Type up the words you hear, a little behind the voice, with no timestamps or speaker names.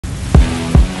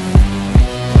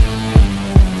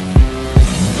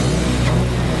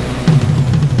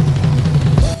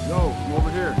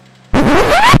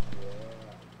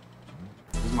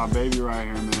baby right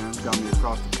here, man. Got me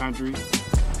across the country.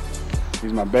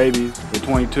 These my babies. They're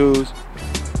 22s.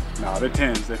 Nah, they're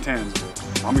 10s. They're 10s,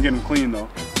 but I'm gonna get them clean though.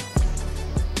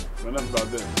 But enough about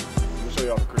this. Let me show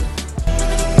y'all the crib.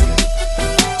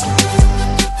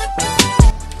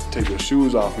 Take your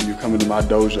shoes off when you come into my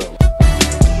dojo.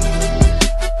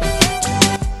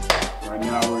 Right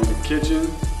now we're in the kitchen.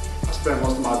 I spend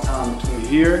most of my time between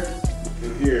here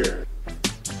and here.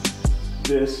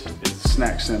 This is the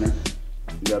snack center.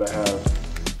 You gotta have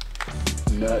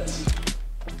nuts,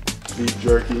 beef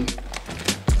jerky,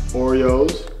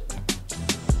 Oreos,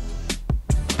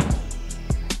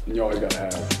 and you always gotta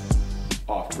have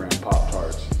off-brand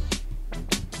Pop-Tarts.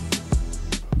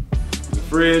 In the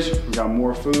fridge, we got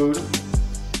more food.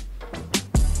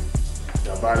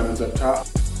 Got vitamins up top.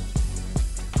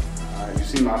 All right, you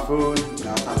see my food.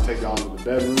 Now it's time to take y'all into the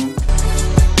bedroom.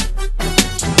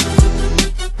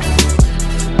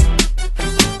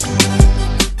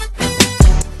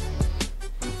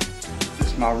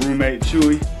 My roommate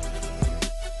Chewy.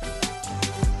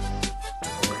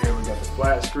 Over here we got the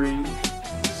flat screen,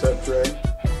 set tray,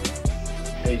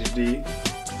 HD.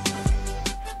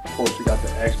 Of course we got the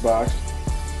Xbox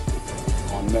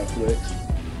on Netflix.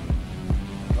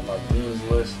 Got my Dean's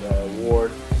List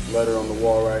award letter on the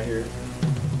wall right here.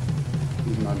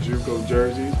 These are my JUCO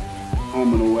jerseys,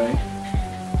 home and away.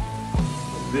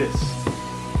 But this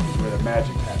is where the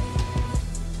magic happens.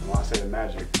 And when I say the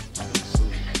magic, I mean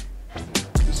sleep.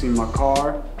 You see my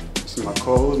car, you see my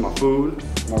clothes, my food,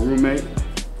 my roommate,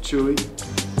 Chewy.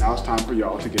 Now it's time for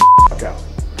y'all to get the fuck out.